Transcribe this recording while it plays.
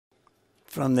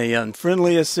From the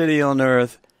unfriendliest city on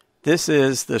earth, this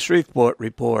is the Shreveport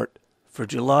Report for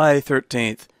July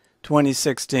 13th,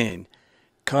 2016.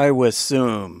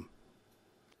 CIVIS.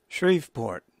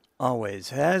 Shreveport always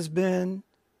has been,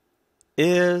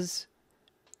 is,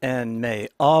 and may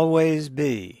always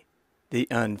be the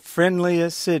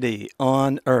unfriendliest city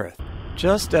on earth.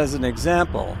 Just as an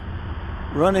example,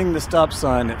 running the stop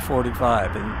sign at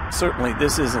 45, and certainly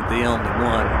this isn't the only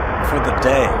one for the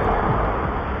day.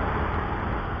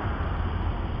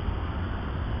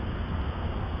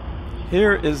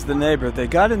 Here is the neighbor. They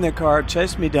got in their car,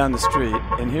 chased me down the street,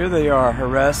 and here they are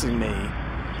harassing me.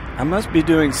 I must be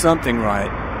doing something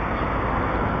right.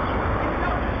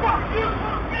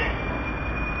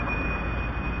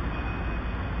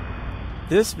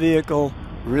 This vehicle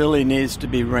really needs to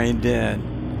be reined in.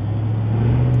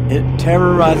 It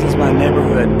terrorizes my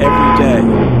neighborhood every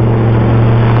day.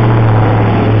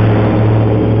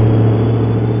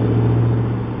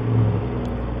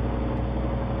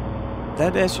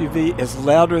 That SUV is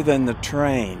louder than the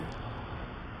train.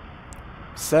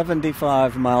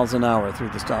 75 miles an hour through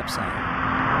the stop sign.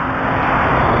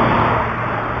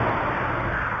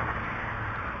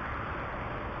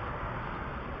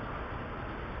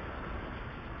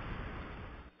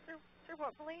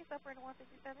 Shreveport Police, operator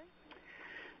 157.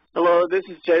 Hello, this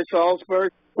is Jay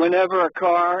Salsburg. Whenever a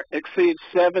car exceeds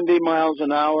 70 miles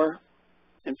an hour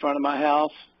in front of my house,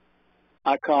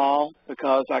 I call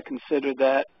because I consider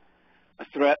that a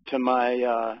threat to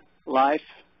my life.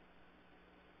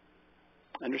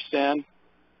 Understand?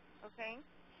 Okay.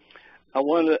 I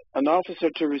want an officer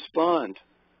to respond.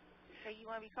 So you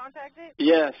want to be contacted?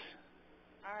 Yes.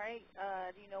 All right.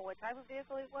 Do you know what type of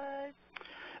vehicle it was?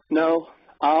 No.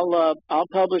 I'll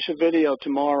publish a video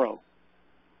tomorrow.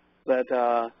 But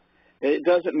it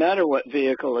doesn't matter what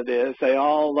vehicle it is. They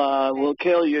all will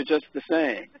kill you just the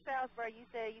same. Mr. Salsburg, you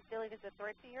said you feel it is a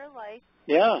threat to your life.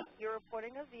 Yeah. You're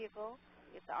reporting a vehicle.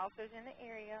 If the officer's in the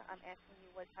area, I'm asking you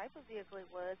what type of vehicle it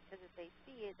was, because if they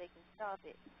see it, they can stop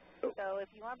it. So if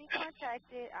you want to be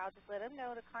contacted, I'll just let them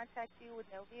know to contact you with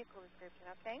no vehicle description,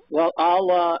 okay? Well,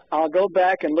 I'll go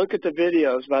back and look at the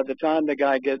videos by the time the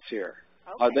guy gets here,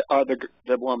 Okay. or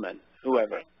the woman,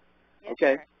 whoever. Okay? Yes,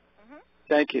 Okay? Sir.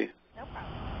 Thank you. No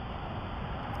problem.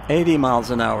 80 miles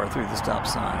an hour through the stop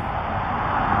sign.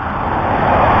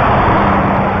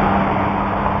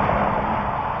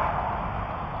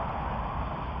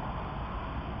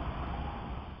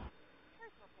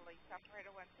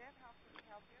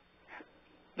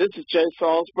 This is Jay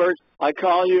Salsburg. I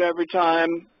call you every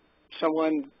time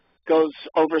someone goes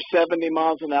over 70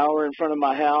 miles an hour in front of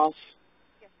my house.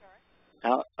 Yes, sir.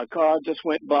 Now, a car just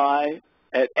went by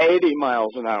at 80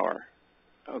 miles an hour.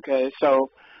 Okay, so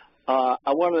I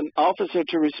want an officer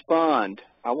to respond.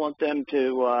 I want them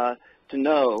to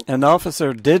know. An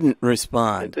officer didn't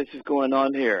respond. That this is going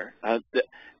on here.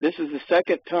 This is the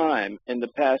second time in the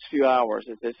past few hours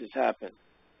that this has happened.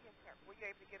 Yes, sir. Were you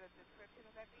able to get a description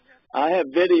of that vehicle? I have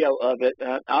video of it.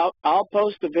 I'll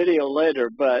post the video later,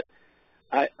 but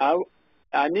I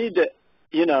need to,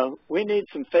 we need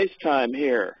some FaceTime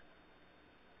here,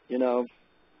 Yes, sir.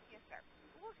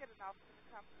 We'll get an officer to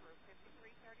come through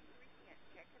 5333 and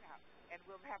check it out, and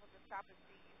we'll have them stop and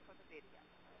see you for the video.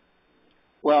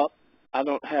 Well, I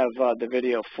don't have the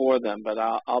video for them, but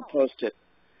I'll post it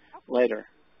later.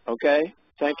 Okay?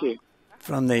 Thank you.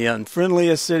 From the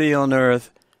unfriendliest city on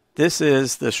earth, this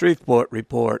is the Shreveport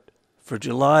Report for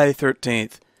July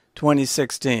 13th,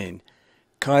 2016.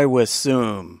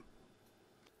 CIVIS.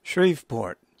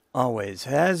 Shreveport always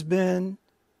has been,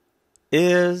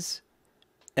 is,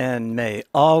 and may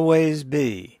always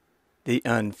be the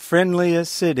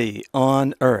unfriendliest city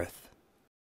on earth.